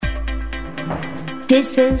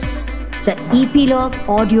This is the Epilogue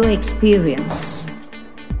audio experience.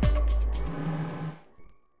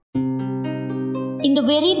 In the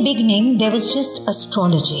very beginning, there was just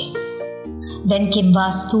astrology. Then came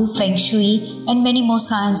Vastu, Feng Shui, and many more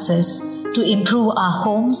sciences to improve our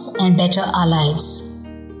homes and better our lives.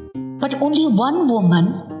 But only one woman,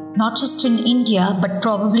 not just in India but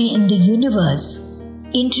probably in the universe,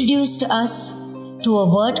 introduced us to a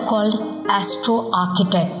word called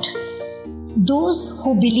astro-architect. Those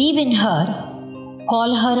who believe in her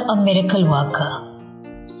call her a miracle worker.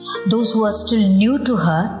 Those who are still new to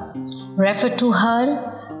her refer to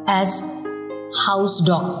her as house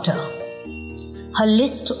doctor. Her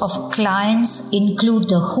list of clients include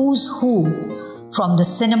the who's who from the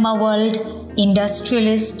cinema world,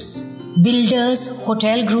 industrialists, builders,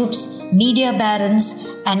 hotel groups, media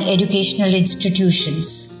barons, and educational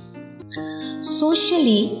institutions.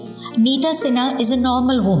 Socially, Neeta Sinha is a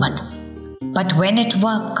normal woman. But when at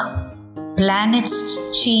work, planets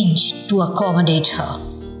change to accommodate her.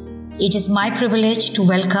 It is my privilege to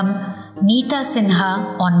welcome Neeta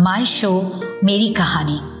Sinha on my show, मेरी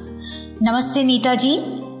कहानी. नमस्ते नीता जी,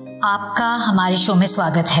 आपका हमारे show में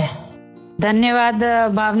स्वागत है. धन्यवाद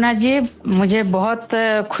भावना जी, मुझे बहुत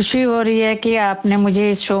खुशी हो रही है कि आपने मुझे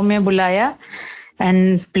इस शो में बुलाया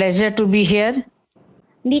and pleasure to be here.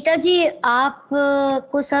 Nita जी, आप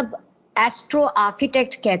को सब एस्ट्रो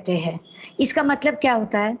आर्किटेक्ट कहते हैं, इसका मतलब क्या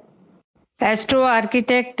होता है? एस्ट्रो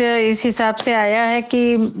आर्किटेक्ट इस हिसाब से आया है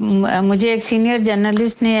कि मुझे एक सीनियर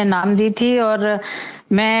जर्नलिस्ट ने नाम दी थी और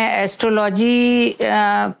मैं एस्ट्रोलॉजी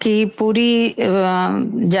की पूरी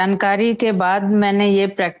जानकारी के बाद मैंने ये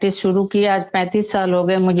प्रैक्टिस शुरू की. आज 35 साल हो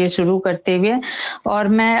गए मुझे शुरू करते हुए और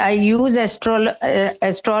मैं आई use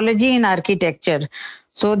astrology in architecture.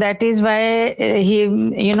 So that is why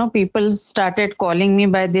people started calling me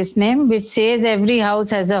by this name, which says every house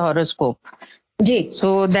has a horoscope. Ji. So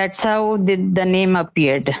that's how the name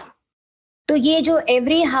appeared. तो ये जो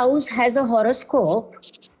every house has a horoscope,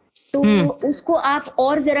 तो उसको आप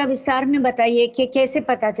और जरा विस्तार में बताइए कि कैसे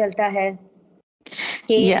पता चलता है?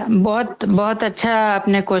 बहुत बहुत अच्छा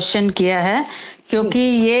आपने क्वेश्चन किया है, क्योंकि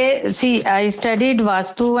ये I studied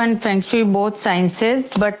vastu and feng shui both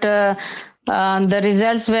sciences but the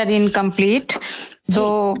results were incomplete. So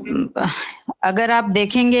अगर आप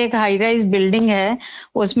देखेंगे एक हाई राइज बिल्डिंग है,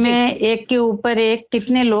 उसमें एक के ऊपर एक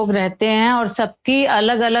कितने लोग रहते हैं और सबकी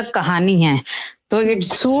अलग अलग कहानी है. तो इट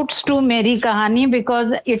सूट्स टू मेरी कहानी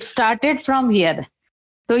because it started from here.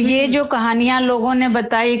 तो ये जो कहानियां लोगों ने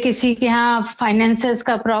बताई, किसी के यहाँ फाइनेंसेस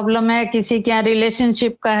का प्रॉब्लम है, किसी के यहाँ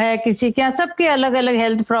रिलेशनशिप का है, किसी के यहाँ, सबके अलग अलग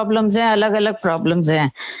हेल्थ प्रॉब्लम्स हैं, अलग अलग प्रॉब्लम्स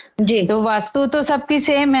हैं जी. तो वास्तु तो सबकी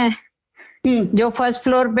सेम है, जो फर्स्ट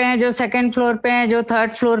फ्लोर पे हैं, जो सेकंड फ्लोर पे हैं, जो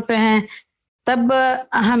थर्ड फ्लोर पे हैं. तब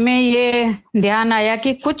हमें ये ध्यान आया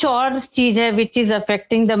कि कुछ और चीज है which is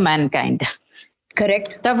affecting the Mankind.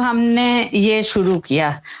 Correct. तब हमने ये शुरू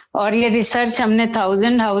किया और ये रिसर्च हमने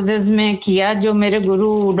 1000 हाउसेज में किया, जो मेरे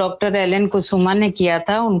गुरु डॉक्टर एलन कुसुमा ने किया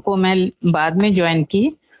था. उनको मैं बाद में ज्वाइन की.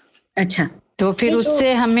 अच्छा. तो फिर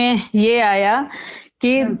उससे हमें ये आया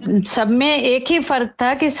कि सब में एक ही फर्क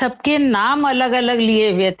था कि सबके नाम अलग अलग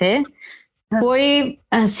लिए हुए थे. कोई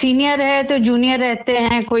सीनियर है तो जूनियर रहते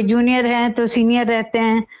हैं, कोई जूनियर है तो सीनियर रहते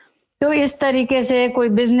हैं. तो इस तरीके से कोई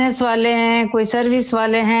बिजनेस वाले हैं, कोई सर्विस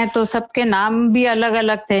वाले हैं, तो सबके नाम भी अलग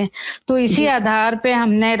अलग थे. तो इसी आधार पे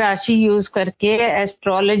हमने राशि यूज करके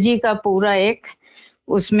एस्ट्रोलॉजी का पूरा एक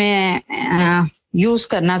उसमें यूज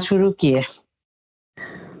करना शुरू किए.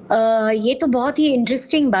 ये तो बहुत ही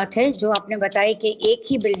इंटरेस्टिंग बात है जो आपने बताई कि एक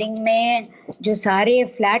ही बिल्डिंग में जो सारे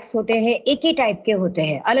फ्लैट्स होते हैं एक ही टाइप के होते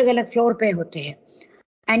हैं, अलग अलग फ्लोर पे होते हैं,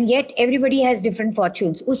 and yet everybody has different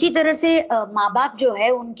fortunes. उसी तरह से माँ बाप जो है,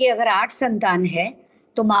 उनके अगर 8 संतान है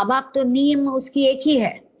तो माँ बाप तो नियम उसकी एक ही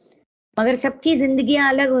है, मगर सबकी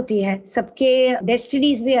जिंदगियां अलग होती है, सबके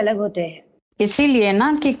डेस्टिनीज भी अलग होते हैं. इसीलिए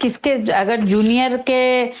ना कि किसके अगर जूनियर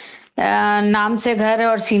के नाम से घर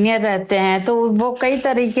और सीनियर रहते हैं तो वो कई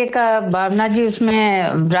तरीके का, भावना जी,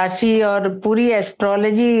 उसमें राशि और पूरी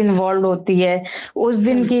एस्ट्रोलॉजी इन्वॉल्व होती है. उस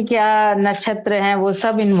दिन की क्या नक्षत्र हैं वो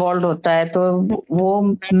सब इन्वॉल्व होता है. तो वो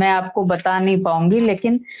मैं आपको बता नहीं पाऊंगी,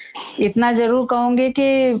 लेकिन इतना जरूर कहूंगी कि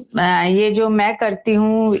ये जो मैं करती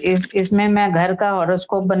हूँ इसमें मैं घर का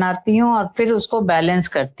हॉरोस्कोप बनाती हूँ और फिर उसको बैलेंस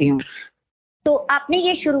करती हूँ. तो आपने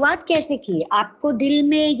ये शुरुआत कैसे की? आपको दिल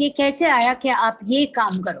में ये कैसे आया कि आप ये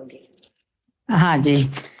काम करोगे? हाँ जी,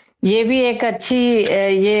 ये भी एक अच्छी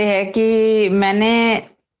ये है कि मैंने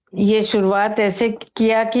ये शुरुआत ऐसे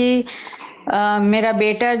किया कि मेरा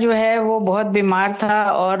बेटा जो है वो बहुत बीमार था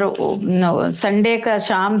और संडे का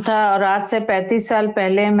शाम था और आज से 35 साल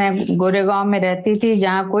पहले मैं गोरेगांव में रहती थी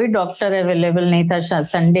जहाँ कोई डॉक्टर अवेलेबल नहीं था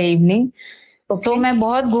संडे इवनिंग। तो मैं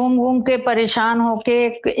बहुत घूम घूम के परेशान होके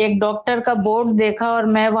एक डॉक्टर का बोर्ड देखा और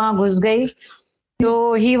मैं वहां घुस गई।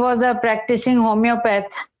 तो he was a practising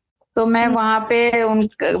homeopath. तो मैं वहां पे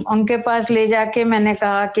उनके पास ले जाके मैंने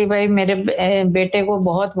कहा कि भाई मेरे बेटे को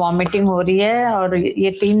बहुत वॉमिटिंग हो रही है और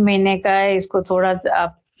ये 3 महीने का है, इसको थोड़ा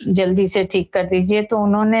आप जल्दी से ठीक कर दीजिए। तो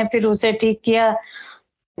उन्होंने फिर उसे ठीक किया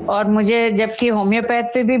और मुझे, जबकि होम्योपैथ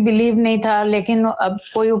पे भी बिलीव नहीं था, लेकिन अब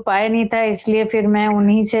कोई उपाय नहीं था, इसलिए फिर मैं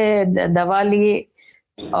उन्हीं से दवा ली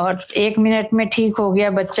और 1 मिनट में ठीक हो गया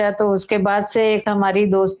बच्चा। तो उसके बाद से एक हमारी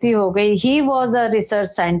दोस्ती हो गई। He was a research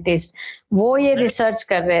scientist, वो ये रिसर्च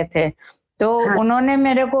कर रहे थे। तो उन्होंने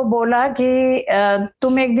मेरे को बोला कि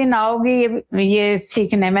तुम एक दिन आओगी ये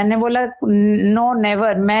सीखने। मैंने बोला नो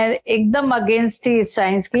नेवर, मैं एकदम अगेंस्ट थी इस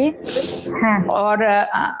साइंस की। और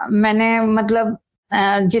मैंने मतलब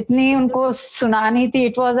जितनी उनको सुनानी थी,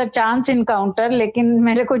 it was a chance encounter, लेकिन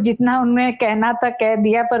मेरे को जितना उन्हें कहना था कह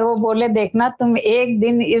दिया। पर वो बोले देखना तुम एक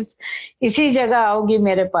दिन इसी जगह आओगी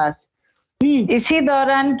मेरे पास। इसी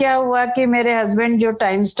दौरान क्या हुआ कि मेरे हस्बैंड जो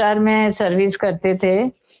टाइम स्टार में सर्विस करते थे,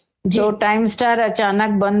 तो टाइम स्टार अचानक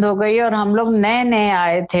बंद हो गई और हम लोग नए नए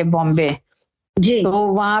आए थे बॉम्बे जी। तो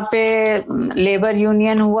वहां पे लेबर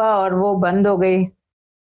यूनियन हुआ और वो बंद हो गई।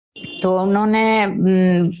 तो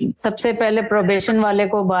उन्होंने सबसे पहले प्रोबेशन वाले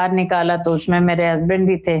को बाहर निकाला, तो उसमें मेरे हस्बैंड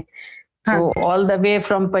भी थे। तो all the way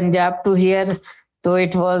from Punjab to here, तो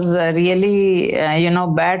it was really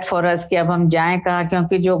bad for us कि अब हम जाएं कहाँ,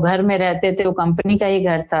 क्योंकि जो घर में रहते थे वो कंपनी का ही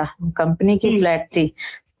घर था, कंपनी की फ्लैट थी।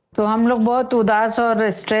 तो हम लोग बहुत उदास और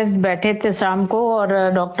स्ट्रेस्ड बैठे थे शाम को। और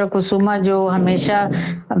डॉक्टर कुसुमा जो हमेशा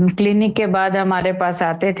क्लिनिक के बाद हमारे पास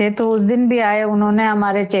आते थे, तो उस दिन भी आए। उन्होंने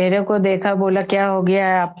हमारे चेहरे को देखा, बोला क्या हो गया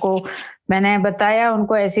है आपको। मैंने बताया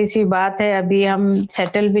उनको ऐसी सी बात है, अभी हम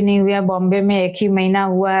सेटल भी नहीं हुए बॉम्बे में, 1 ही महीना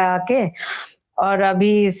हुआ है आके, और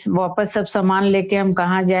अभी वापस सब सामान लेके हम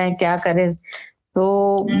कहाँ जाएं, क्या करें। तो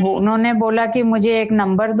उन्होंने बोला कि मुझे एक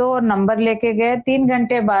नंबर दो, और नंबर लेके गए। 3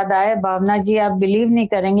 घंटे बाद आए। भावना जी आप बिलीव नहीं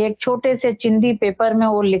करेंगे, एक छोटे से चिंदी पेपर में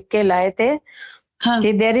वो लिख के लाए थे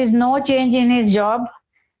कि there is no change in his job,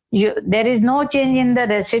 there is no change in the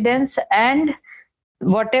residence, and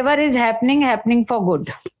what ever is happening for good.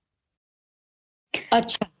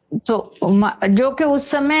 अच्छा। तो जो कि उस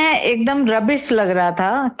समय एकदम रबिश लग रहा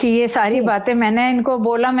था कि ये सारी बातें। मैंने इनको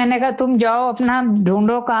बोला, मैंने कहा तुम जाओ अपना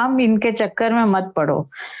ढूंढो काम, इनके चक्कर में मत पड़ो।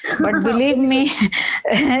 बट बिलीव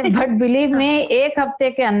मी 1 हफ्ते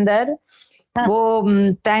के अंदर वो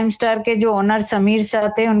टाइम स्टार के जो ओनर समीर शाह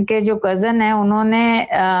थे, उनके जो कजन है, उन्होंने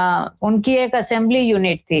उनकी एक असेंबली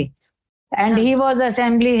यूनिट थी and he was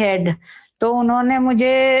assembly head. तो उन्होंने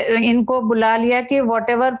मुझे इनको बुला लिया कि what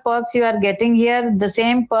ever perks you are getting here, the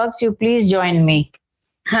same perks you please join me.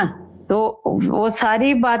 तो वो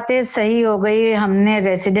सारी बातें सही हो गई। हमने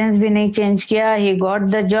रेसिडेंस भी नहीं चेंज किया, he got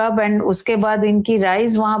the job, and उसके बाद इनकी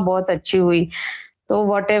राइज वहां बहुत अच्छी हुई। तो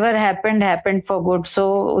what ever happened for good.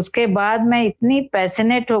 सो उसके बाद मैं इतनी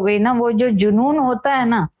पैशनेट हो गई ना, वो जो जुनून होता है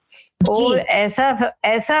ना, और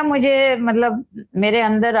ऐसा मुझे मतलब मेरे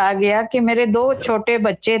अंदर आ गया कि मेरे 2 छोटे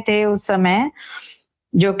बच्चे थे उस समय,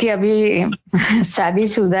 जो कि अभी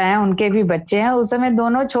शादीशुदा हैं, उनके भी बच्चे हैं। उस समय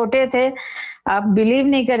दोनों छोटे थे। आप बिलीव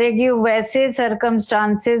नहीं करेगी, वैसे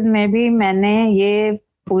सरकमस्टांसेस में भी मैंने ये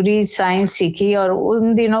पूरी साइंस सीखी। और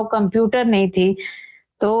उन दिनों कंप्यूटर नहीं थी,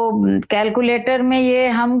 तो कैलकुलेटर में ये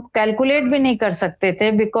हम कैलकुलेट भी नहीं कर सकते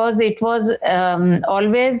थे, because it was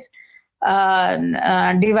always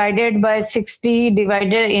divided by 60,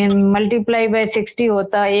 divided in multiply by 60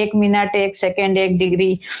 होता, 1 मिनट 1 सेकेंड 1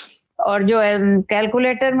 डिग्री। और जो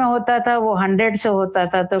कैलकुलेटर में होता था वो 100 से होता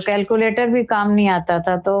था, तो कैलकुलेटर भी काम नहीं आता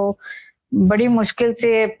था। तो बड़ी मुश्किल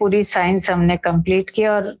से पूरी साइंस हमने कंप्लीट की,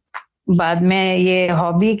 और बाद में ये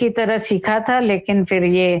हॉबी की तरह सीखा था, लेकिन फिर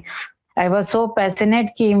ये आई वाज सो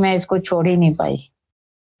पैशनेट कि मैं इसको छोड़ ही नहीं पाई।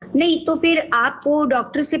 नहीं तो फिर आप वो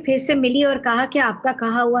डॉक्टर से फिर से मिली और कहा कि आपका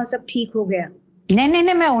कहा हुआ सब ठीक हो गया?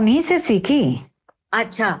 नहीं, मैं उन्हीं से सीखी।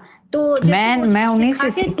 अच्छा, तो मैं उन्हीं से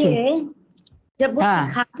सीखी। जब वो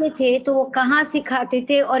सिखाते थे तो वो कहाँ सिखाते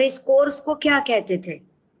थे और इस कोर्स को क्या कहते थे?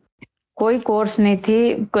 कोई कोर्स नहीं थी,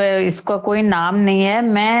 इसका कोई नाम नहीं है।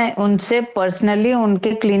 मैं उनसे पर्सनली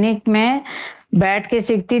उनके क्लिनिक में बैठ के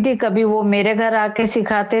सीखती थी। कभी वो मेरे घर आके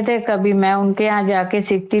सिखाते थे, कभी मैं उनके यहाँ जाके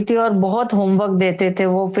सीखती थी, और बहुत होमवर्क देते थे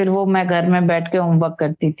वो, फिर वो मैं घर में बैठ के होमवर्क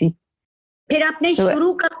करती थी। फिर आपने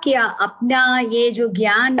शुरू कब किया अपना ये जो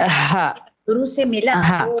ज्ञान गुरु से मिला,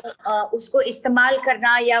 तो उसको इस्तेमाल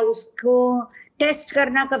करना या उसको टेस्ट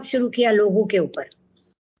करना कब शुरू किया लोगों के ऊपर?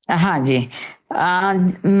 हाँ जी,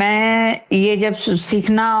 मैं ये जब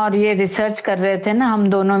सीखना और ये रिसर्च कर रहे थे ना हम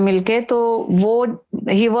दोनों मिलके, तो वो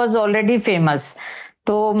ही वॉज ऑलरेडी फेमस।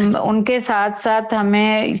 तो उनके साथ साथ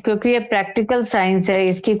हमें, क्योंकि ये प्रैक्टिकल साइंस है,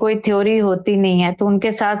 इसकी कोई थ्योरी होती नहीं है, तो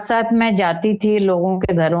उनके साथ साथ मैं जाती थी लोगों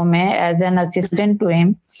के घरों में as an assistant to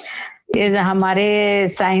him. हमारे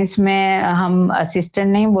साइंस में हम असिस्टेंट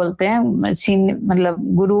नहीं बोलते हैं, मतलब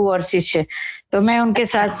गुरु और शिष्य। तो मैं उनके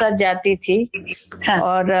साथ साथ जाती थी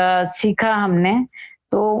और सीखा हमने।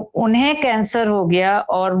 तो उन्हें कैंसर हो गया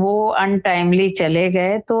और वो अनटाइमली चले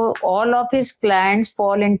गए, तो all of his clients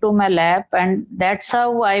fall into my lap and that's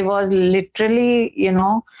how I was literally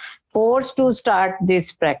forced to start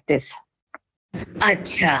this practice.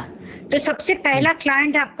 अच्छा, तो सबसे पहला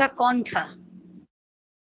क्लाइंट आपका कौन था?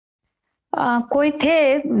 कोई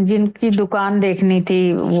थे जिनकी दुकान देखनी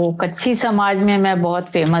थी। वो कच्ची समाज में मैं बहुत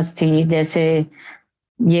फेमस थी, जैसे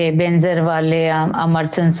ये बेंजर वाले,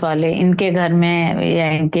 अमरसंस वाले, इनके घर में या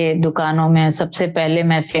इनके दुकानों में सबसे पहले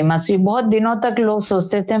मैं फेमस हुई। बहुत दिनों तक लोग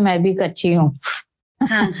सोचते थे मैं भी कच्ची हूँ।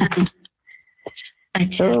 हाँ, हाँ।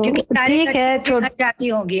 अच्छा, तो क्योंकि सारे ठीक है, कच्चे घर जाती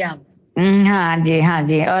होंगी आप। हाँ जी, हाँ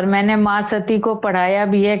जी। और मैंने माँ सती को पढ़ाया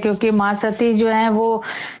भी है, क्योंकि माँ सती जो है वो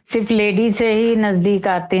सिर्फ लेडी से ही नजदीक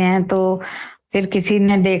आते हैं। तो फिर किसी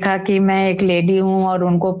ने देखा कि मैं एक लेडी हूँ और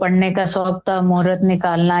उनको पढ़ने का शौक था, मुहूर्त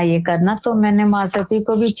निकालना, ये करना, तो मैंने माँ सती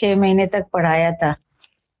को भी 6 महीने तक पढ़ाया था।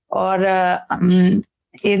 और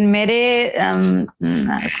इन मेरे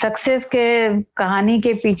सक्सेस के कहानी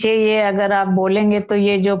के पीछे ये अगर आप बोलेंगे तो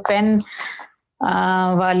ये जो पेन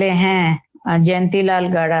वाले हैं, जयंतीलाल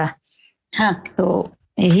गाड़ा, हाँ, तो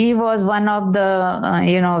he was one of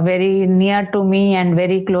the very near to me and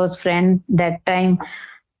very close friend that time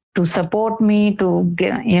to support me to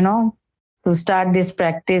to start this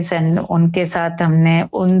practice। and उनके साथ हमने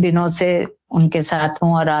उन दिनों से उनके साथ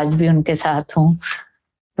हूँ और आज भी उनके साथ हूँ।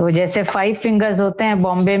 तो जैसे 5 फिंगर्स होते हैं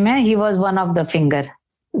बॉम्बे में, he was one of the finger,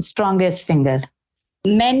 strongest finger।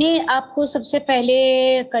 मैंने आपको सबसे पहले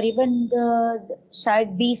करीबन शायद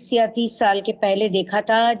 20 या 30 साल के पहले देखा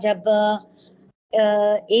था, जब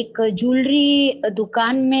एक ज्वेलरी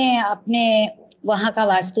दुकान में आपने वहां का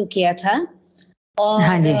वास्तु किया था। और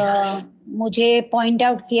हाँ जी। मुझे पॉइंट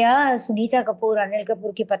आउट किया सुनीता कपूर, अनिल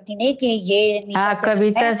कपूर की पत्नी ने, कि ये नीता सेन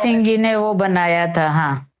कविता सिंह जी ने वो बनाया था।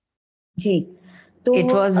 हाँ जी, तो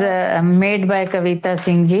it was made by Kavita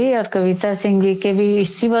Singh ji, और कविता सिंह जी के भी,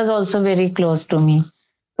 she was also very close to me.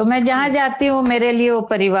 तो मैं जहाँ जाती हूँ मेरे लिए वो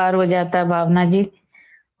परिवार हो जाता है, भावना जी।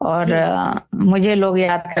 और मुझे लोग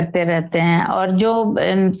याद करते रहते हैं। और जो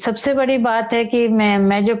सबसे बड़ी बात है कि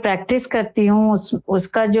मैं जो प्रैक्टिस करती हूँ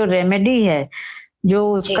उसका जो रेमेडी है,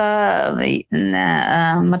 जो उसका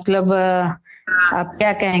मतलब आप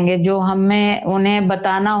क्या कहेंगे, जो हमें उन्हें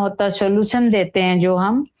बताना होता, सोल्यूशन देते हैं जो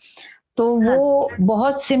हम, तो वो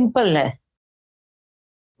बहुत सिंपल है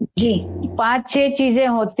जी। 5-6 चीजें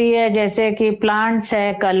होती है, जैसे कि प्लांट्स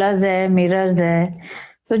है, कलर्स है, मिरर्स है।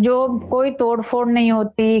 तो जो कोई तोड़फोड़ नहीं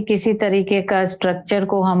होती किसी तरीके का, स्ट्रक्चर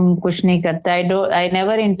को हम कुछ नहीं करता। I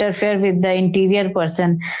never interfere with the interior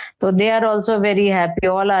person. तो they are also very happy,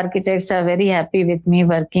 all architects are very happy with me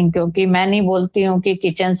working, क्योंकि मैं नहीं बोलती हूँ कि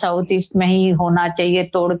किचन साउथ ईस्ट में ही होना चाहिए,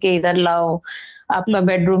 तोड़ के इधर लाओ, आपका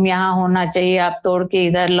बेडरूम यहाँ होना चाहिए, आप तोड़ के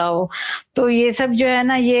इधर लाओ। तो ये सब जो है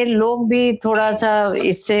ना, ये लोग भी थोड़ा सा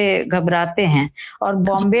इससे घबराते हैं, और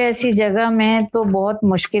बॉम्बे ऐसी जगह में तो बहुत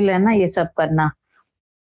मुश्किल है ना ये सब करना।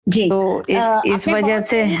 जी, तो इस वजह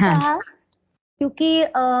से हाँ, क्योंकि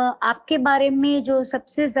आपके बारे में जो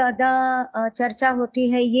सबसे ज्यादा चर्चा होती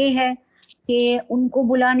है ये है कि उनको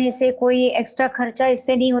बुलाने से कोई एक्स्ट्रा खर्चा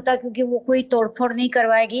इससे नहीं होता, क्योंकि वो कोई तोड़फोड़ नहीं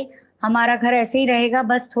करवाएगी, हमारा घर ऐसे ही रहेगा,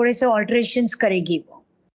 बस थोड़े से ऑल्टरेशंस करेगी वो।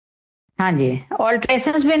 हाँ जी,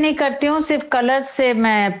 ऑल्ट्रेशंस भी नहीं करती हूँ, सिर्फ कलर से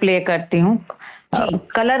मैं प्ले करती हूँ,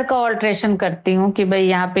 कलर का ऑल्ट्रेशन करती हूँ कि भाई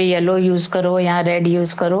यहाँ पे येलो यूज करो, यहाँ रेड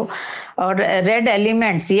यूज करो। और रेड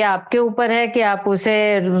एलिमेंट्स ये आपके ऊपर है कि आप उसे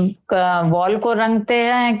वॉल को रंगते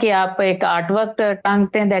हैं कि आप एक आर्टवर्क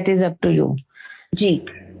टांगते हैं, that is up to you. जी,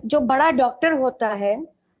 जो बड़ा डॉक्टर होता है,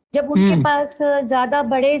 जब उनके पास ज्यादा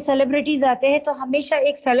बड़े सेलिब्रिटीज आते हैं, तो हमेशा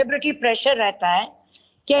एक सेलिब्रिटी प्रेशर रहता है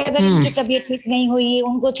कि अगर इनकी तबीयत ठीक नहीं हुई,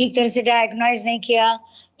 उनको ठीक तरह से डायग्नोज नहीं किया,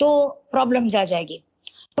 तो प्रॉब्लम्स आ जाएगी।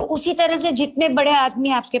 तो उसी तरह से जितने बड़े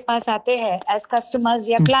आदमी आपके पास आते हैं एज कस्टमर्स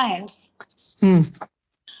या clients,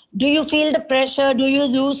 do you feel the pressure, do you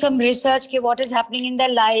do some research कि what is happening in their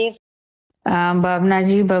life? भावना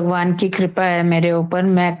जी, भगवान की कृपा है मेरे ऊपर,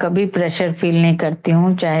 मैं कभी प्रेशर फील नहीं करती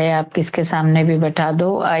हूँ, चाहे आप किसके सामने भी बैठा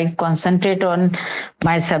दो। आई कॉन्सेंट्रेट ऑन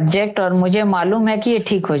माई सब्जेक्ट, और मुझे मालूम है कि ये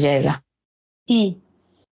ठीक हो जाएगा।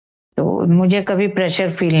 तो मुझे कभी प्रेशर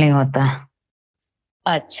फील नहीं होता।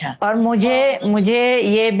 अच्छा। और मुझे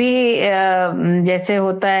ये भी जैसे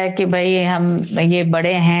होता है कि भाई हम ये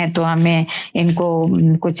बड़े हैं तो हमें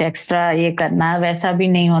इनको कुछ एक्स्ट्रा ये करना है, वैसा भी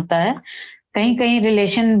नहीं होता है। कहीं कहीं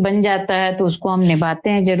रिलेशन बन जाता है तो उसको हम निभाते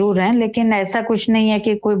हैं जरूर हैं, लेकिन ऐसा कुछ नहीं है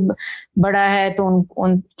कि कोई बड़ा है तो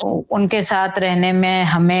उनके साथ रहने में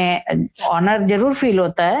हमें ऑनर जरूर फील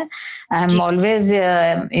होता है। आई एम ऑलवेज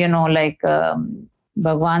लाइक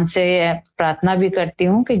भगवान से प्रार्थना भी करती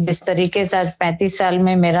हूँ कि जिस तरीके से आज 35 साल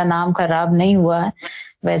में मेरा नाम खराब नहीं हुआ है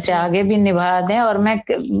वैसे आगे भी निभा दें, और मैं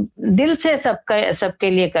दिल से सबके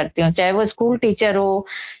लिए करती हूँ, चाहे वो स्कूल टीचर हो,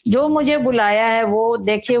 जो मुझे बुलाया है वो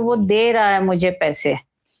देखिए वो दे रहा है मुझे पैसे,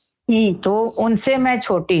 तो उनसे मैं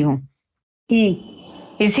छोटी हूँ,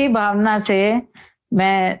 इसी भावना से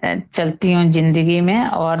मैं चलती हूँ जिंदगी में,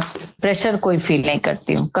 और प्रेशर कोई फील नहीं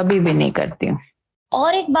करती हूँ, कभी भी नहीं करती हूँ।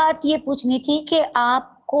 और एक बात ये पूछनी थी कि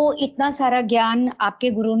आपको इतना सारा ज्ञान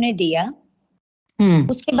आपके गुरु ने दिया,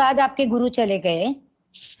 उसके बाद आपके गुरु चले गए,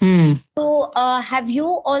 तो have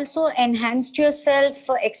you also enhanced yourself,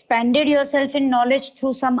 expanded yourself in knowledge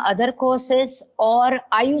through some other courses, or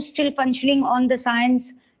are you still functioning on the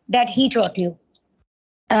science that he taught you?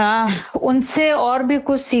 उनसे और भी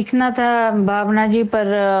कुछ सीखना था भावना जी,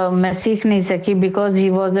 पर मैं सीख नहीं सकी because he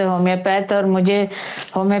was a homeopath, और मुझे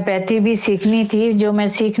होम्योपैथी भी सीखनी थी जो मैं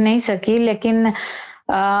सीख नहीं सकी। लेकिन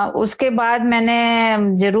उसके बाद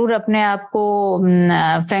मैंने जरूर अपने आप को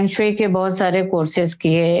फेंग शुई के बहुत सारे कोर्सेज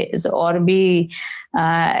किए, और भी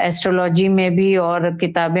एस्ट्रोलॉजी में भी और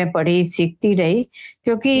किताबें पढ़ी, सीखती रही,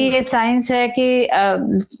 क्योंकि ये साइंस है कि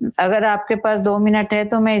अगर आपके पास 2 मिनट है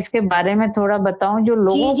तो मैं इसके बारे में थोड़ा बताऊं जो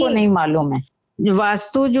लोगों को नहीं मालूम है।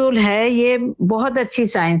 वास्तु जो है ये बहुत अच्छी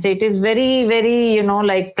साइंस है, it is very very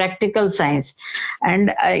like practical science,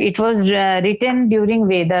 and it was written during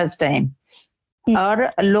Vedas time,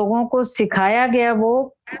 और लोगों को सिखाया गया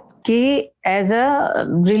वो कि as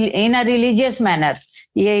in a religious manner,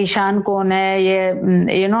 ये ईशान कौन है,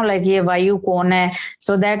 ये लाइक ये वायु कौन है,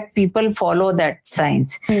 so that people follow that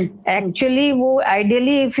science. Actually वो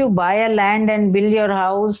ideally if you bye a land and build your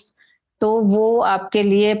house, तो वो आपके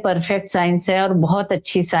लिए परफेक्ट साइंस है और बहुत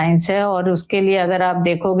अच्छी साइंस है। और उसके लिए अगर आप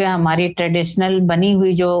देखोगे हमारी ट्रेडिशनल बनी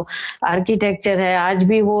हुई जो आर्किटेक्चर है, आज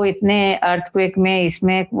भी वो इतने अर्थक्वेक में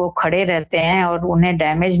इसमें वो खड़े रहते हैं और उन्हें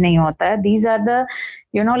डैमेज नहीं होता है। These are the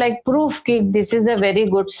like proof कि this is a very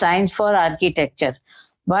good science for architecture,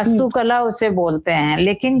 वास्तुकला उसे बोलते हैं।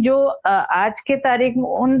 लेकिन जो आज के तारीख में,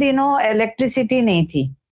 उन दिनों इलेक्ट्रिसिटी नहीं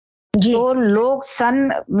थी, तो लोग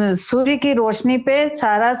सूर्य की रोशनी पे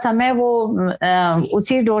सारा समय वो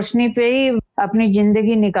उसी रोशनी पे ही अपनी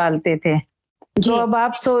जिंदगी निकालते थे। तो अब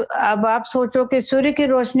आप सोचो कि सूर्य की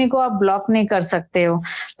रोशनी को आप ब्लॉक नहीं कर सकते हो,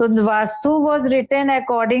 तो vastu was written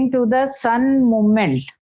according to the sun movement,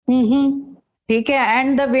 ठीक है,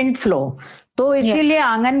 एंड द विंड फ्लो। तो इसीलिए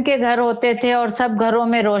आंगन के घर होते थे और सब घरों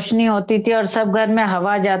में रोशनी होती थी और सब घर में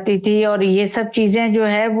हवा जाती थी, और ये सब चीजें जो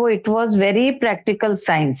है वो it was very practical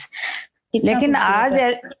science. लेकिन आज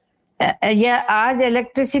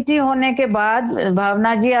इलेक्ट्रिसिटी होने के बाद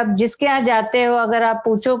भावना जी, आप जिसके यहाँ जाते हो, अगर आप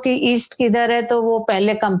पूछो कि ईस्ट किधर है तो वो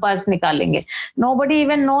पहले कंपास निकालेंगे। नोबडी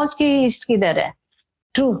इवन नोज कि ईस्ट किधर है।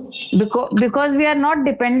 True, because we are not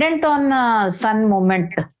dependent on sun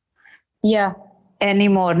movement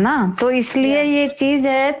anymore ना, तो इसलिए ये चीज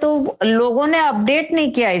है। तो लोगों ने अपडेट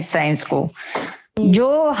नहीं किया इस साइंस को,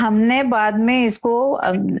 जो हमने बाद में इसको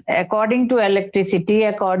according to electricity,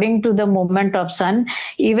 according to the movement of sun,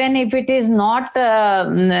 even if it is not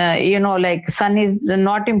like sun is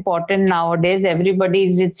not important nowadays, everybody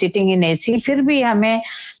is sitting in AC, फिर भी हमें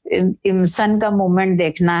सन का मूवमेंट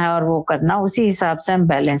देखना है और वो करना, उसी हिसाब से हम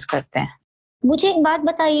बैलेंस करते हैं। मुझे एक बात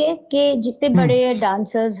बताइए कि जितने बड़े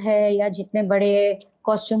डांसर्स हैं या जितने बड़े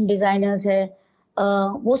कॉस्ट्यूम डिजाइनर्स हैं,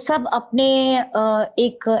 वो सब अपने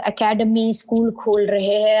एक एकेडमी, स्कूल खोल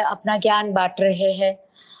रहे हैं, अपना ज्ञान बांट रहे हैं।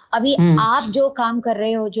 अभी आप जो काम कर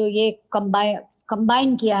रहे हो, जो ये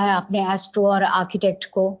कंबाइन किया है आपने एस्ट्रो और आर्किटेक्ट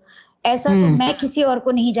को, ऐसा तो मैं किसी और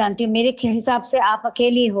को नहीं जानती हूँ। मेरे हिसाब से आप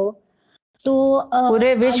अकेली हो, तो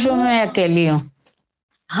पूरे विश्व में अकेली हूँ।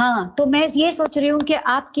 हाँ, तो मैं ये सोच रही हूँ कि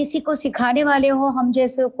आप किसी को सिखाने वाले हो, हम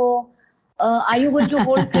जैसे को। Are you going to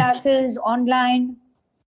hold classes online?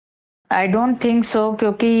 I don't think so,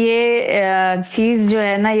 क्योंकि ये चीज जो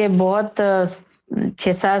है ना, ये बहुत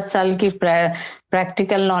 6-7 साल की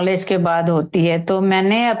प्रैक्टिकल नॉलेज के बाद होती है। तो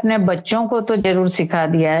मैंने अपने बच्चों को तो जरूर सिखा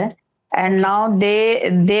दिया है, and now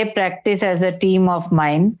they practice as a team of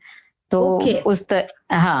mind. तो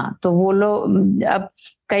हाँ, तो वो लोग, अब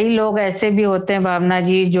कई लोग ऐसे भी होते हैं भावना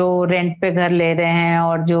जी जो रेंट पे घर ले रहे हैं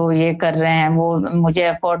और जो ये कर रहे हैं, वो मुझे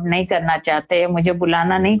अफोर्ड नहीं करना चाहते, मुझे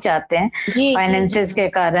बुलाना नहीं चाहते हैं फाइनेंसेस के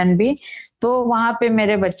कारण भी, तो वहां पे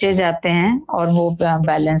मेरे बच्चे जाते हैं और वो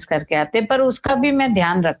बैलेंस करके आते हैं। पर उसका भी मैं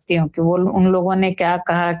ध्यान रखती हूँ कि वो उन लोगों ने क्या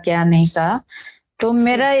कहा क्या नहीं कहा, तो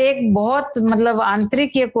मेरा एक बहुत मतलब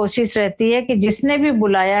आंतरिक ये कोशिश रहती है कि जिसने भी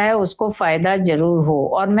बुलाया है उसको फायदा जरूर हो,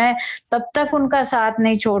 और मैं तब तक उनका साथ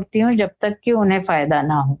नहीं छोड़ती हूँ जब तक कि उन्हें फायदा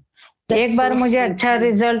ना हो। एक बार मुझे अच्छा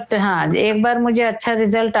रिजल्ट, हाँ एक बार मुझे अच्छा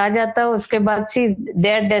रिजल्ट आ जाता है, उसके बाद सी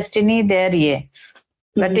देयर डेस्टिनी देयर ये,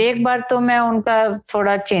 बट एक बार तो मैं उनका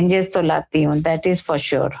थोड़ा चेंजेस तो लाती हूँ, that is for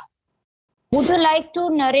sure. Would you like to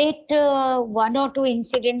narrate one or two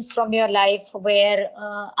incidents from your life where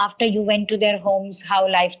after you went to their homes, how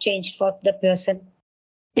life changed for the person?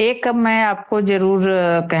 एक अब मैं आपको जरूर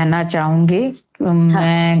कहना चाहूंगी।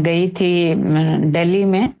 मैं गई थी दिल्ली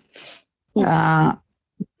में,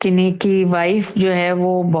 किन्हीं की वाइफ जो है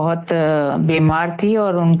वो बहुत बीमार थी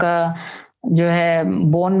और उनका जो है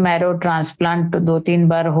बोन मैरो ट्रांसप्लांट 2-3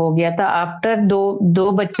 बार हो गया था। आफ्टर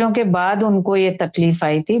दो बच्चों के बाद उनको ये तकलीफ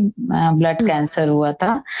आई थी, ब्लड कैंसर हुआ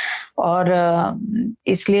था, और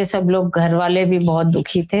इसलिए सब लोग घर वाले भी बहुत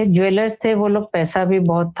दुखी थे, ज्वेलर्स थे वो लोग, पैसा भी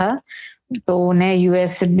बहुत था, तो उन्हें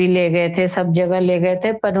यूएस भी ले गए थे, सब जगह ले गए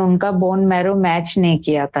थे, पर उनका बोन मैरो मैच नहीं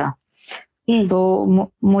किया था। तो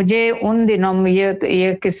मुझे उन दिनों,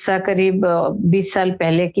 ये किस्सा करीब 20 साल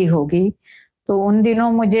पहले की होगी, तो उन दिनों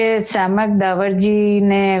मुझे श्यामक दावर जी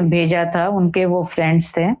ने भेजा था, उनके वो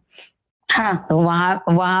फ्रेंड्स थे। हाँ। तो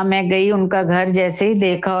वहां मैं गई, उनका घर जैसे ही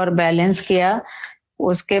देखा और बैलेंस किया,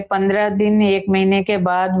 उसके 15 दिन 1 महीने के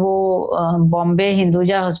बाद वो बॉम्बे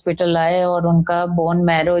हिंदुजा हॉस्पिटल आए और उनका बोन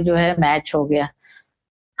मैरो जो है मैच हो गया।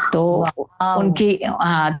 तो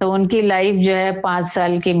उनकी लाइफ जो है 5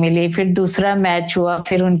 साल की मिली, फिर दूसरा मैच हुआ,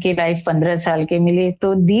 फिर उनकी लाइफ 15 साल की मिली।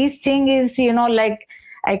 तो this thing is like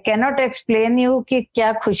I can not explain you कि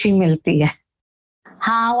क्या खुशी मिलती है।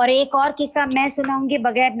 हाँ, और एक और किस्सा मैं सुनाऊंगी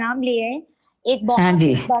बगैर नाम लिए। एक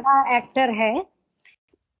बहुत बड़ा एक्टर है,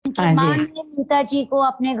 उनकी माँ ने नीता जी को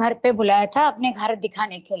अपने घर पे बुलाया था, अपने घर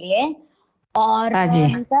दिखाने के लिए, और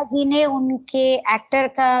नीता जी ने उनके एक्टर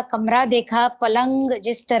का कमरा देखा, पलंग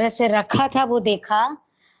जिस तरह से रखा था वो देखा,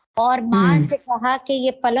 और माँ से कहा कि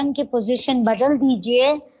ये पलंग की पोजीशन बदल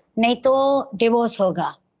दीजिए नहीं तो डिवोर्स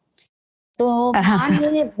होगा। तो माँ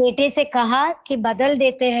ने बेटे से कहा कि बदल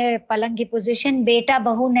देते हैं पलंग की पोजीशन। बेटा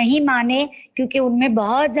बहू नहीं माने क्योंकि उनमें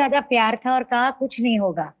बहुत ज्यादा प्यार था, और कहा कुछ नहीं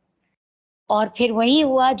होगा, और फिर वही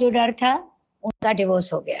हुआ जो डर था, उनका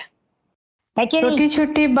डिवोर्स हो गया। छोटी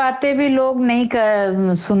छोटी बातें भी लोग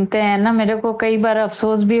नहीं सुनते हैं ना, मेरे को कई बार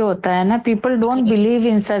अफसोस भी होता है ना, people don't believe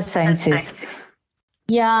in such sciences.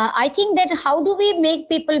 Yeah, I think that how do we make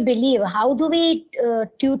people believe? How do we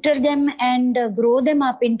tutor them and grow them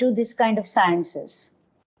up into this kind of sciences?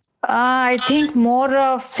 I think more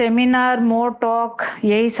of seminar, more talk,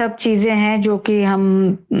 यही सब चीजें हैं जो कि हम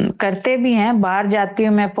करते भी हैं। बाहर जाती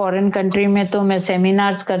हूँ मैं फॉरेन कंट्री में, तो मैं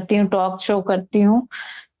सेमिनार्स करती हूँ, टॉक शो करती हूँ,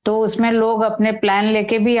 तो उसमें लोग अपने प्लान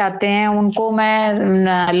लेके भी आते हैं, उनको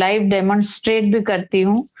मैं लाइव डेमोन्स्ट्रेट भी करती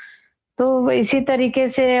हूँ। तो इसी तरीके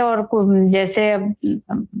से, और जैसे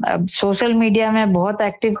अब सोशल मीडिया में बहुत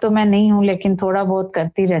एक्टिव तो मैं नहीं हूँ, लेकिन थोड़ा बहुत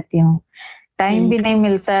करती रहती हूँ। टाइम भी नहीं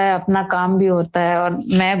मिलता है, अपना काम भी होता है, और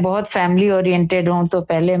मैं बहुत फैमिली ओरिएंटेड हूँ, तो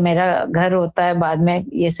पहले मेरा घर होता है, बाद में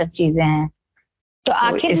ये सब चीजें हैं। तो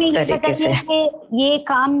आखिर में ये बताइए कि ये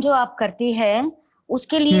काम जो आप करती है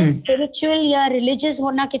उसके लिए स्पिरिचुअल या रिलीजियस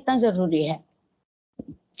होना कितना जरूरी है?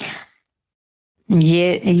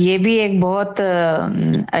 ये भी एक बहुत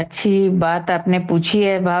अच्छी बात आपने पूछी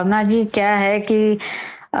है भावना जी। क्या है कि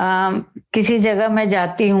किसी जगह मैं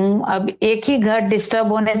जाती हूँ, अब एक ही घर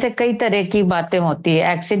डिस्टर्ब होने से कई तरह की बातें होती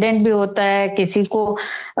है, एक्सीडेंट भी होता है, किसी को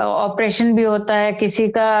ऑपरेशन भी होता है, किसी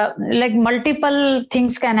का like multiple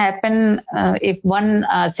things can happen if one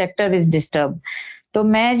sector is disturb. तो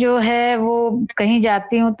मैं जो है वो कहीं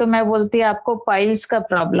जाती हूँ तो मैं बोलती हूँ आपको पाइल्स का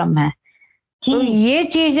प्रॉब्लम है, तो ये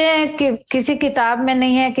चीजें किसी किताब में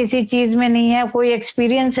नहीं है, किसी चीज में नहीं है, कोई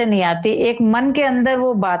एक्सपीरियंस से नहीं आती, एक मन के अंदर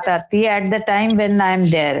वो बात आती है at the time when I am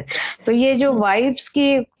there. तो ये जो वाइब्स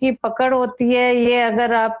की पकड़ होती है, ये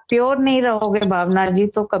अगर आप प्योर नहीं रहोगे भावना जी,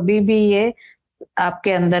 तो कभी भी ये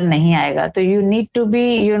आपके अंदर नहीं आएगा। तो you need to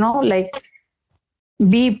be like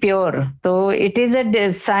be pure. तो it is a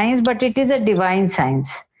science, but it is a divine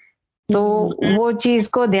science. तो वो चीज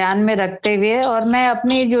को ध्यान में रखते हुए, और मैं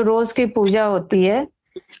अपनी जो रोज की पूजा होती है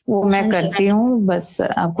वो मैं करती हूँ, बस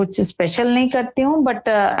कुछ स्पेशल नहीं करती हूँ, but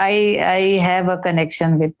I have a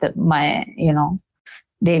connection with my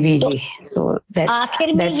Devi ji. सो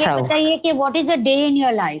आखिर में ये बताइए कि what is a day in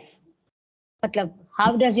your life, मतलब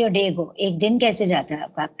how does your day go? एक दिन कैसे जाता है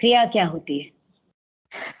आपका, क्रिया क्या होती है?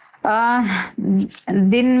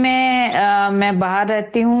 दिन में मैं बाहर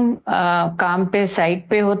रहती हूँ, काम पे साइट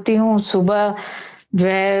पे होती हूँ। सुबह जो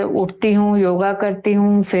है उठती हूँ, योगा करती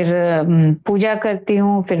हूँ, फिर पूजा करती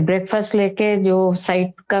हूँ, फिर ब्रेकफास्ट लेके जो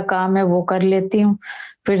साइट का काम है वो कर लेती हूँ,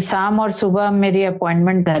 फिर शाम और सुबह मेरी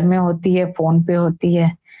अपॉइंटमेंट घर में होती है, फोन पे होती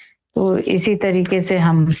है। तो इसी तरीके से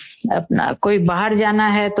हम अपना, कोई बाहर जाना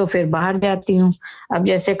है तो फिर बाहर जाती हूँ। अब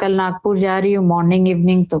जैसे कल नागपुर जा रही हूँ मॉर्निंग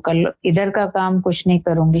इवनिंग, तो कल इधर का काम कुछ नहीं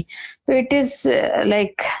करूंगी। तो इट इज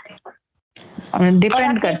लाइक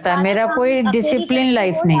डिपेंड करता है, मेरा कोई डिसिप्लिन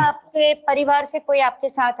लाइफ नहीं। आपके परिवार से कोई आपके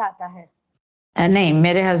साथ आता है? नहीं,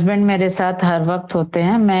 मेरे हस्बैंड मेरे साथ हर वक्त होते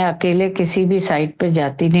हैं, मैं अकेले किसी भी साइट पे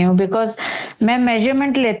जाती नहीं हूँ, बिकॉज मैं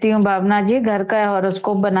मेजरमेंट लेती हूँ भावना जी घर का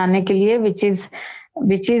हॉरोस्कोप बनाने के लिए, which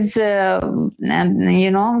is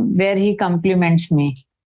you know where he compliments me,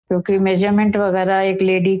 क्योंकि मेजरमेंट वगैरह एक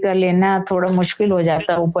लेडी का लेना थोड़ा मुश्किल हो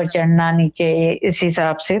जाता है, ऊपर चढ़ना नीचे, इस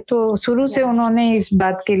हिसाब से। तो शुरू से उन्होंने इस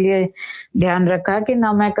बात के लिए ध्यान रखा कि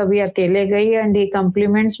ना मैं कभी अकेले गई, and he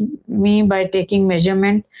compliments me by taking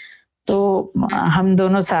measurement. तो हम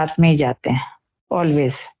दोनों साथ में ही जाते हैं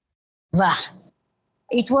ऑलवेज। वाह,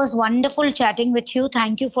 it was wonderful chatting with you.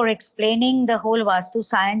 Thank you for explaining the whole Vastu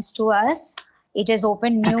science to us. It has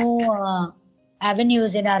opened new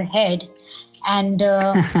avenues in our head, and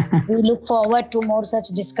we look forward to more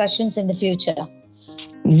such discussions in the future.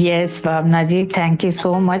 Yes, Bhavna ji, thank you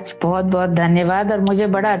so much, बहुत बहुत धन्यवाद। और मुझे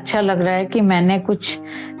बड़ा अच्छा लग रहा है कि मैंने कुछ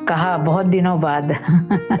कहा बहुत दिनों बाद।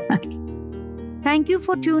 Thank you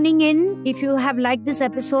for tuning in. If you have liked this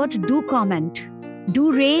episode, do comment.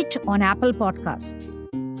 Do rate on Apple Podcasts.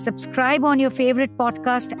 Subscribe on your favorite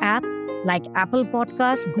podcast app like Apple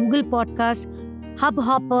Podcasts, Google Podcasts,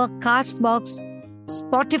 Hubhopper, Castbox,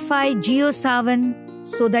 Spotify, JioSaavn,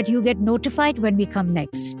 so that you get notified when we come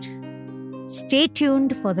next. Stay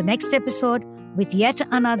tuned for the next episode with yet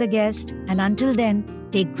another guest, and until then,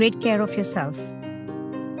 take great care of yourself.